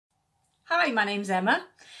Hi, my name's Emma.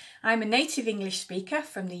 I'm a native English speaker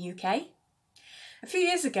from the UK. A few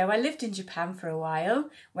years ago I lived in Japan for a while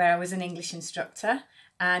where I was an English instructor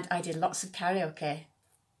and I did lots of karaoke.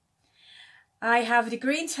 I have a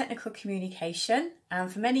degree in technical communication and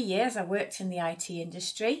for many years I worked in the IT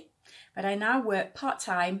industry, but I now work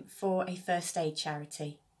part-time for a first aid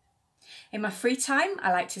charity. In my free time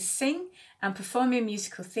I like to sing and perform in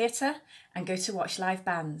musical theatre and go to watch live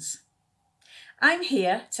bands. I'm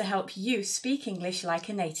here to help you speak English like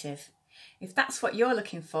a native. If that's what you're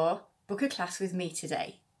looking for, book a class with me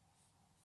today.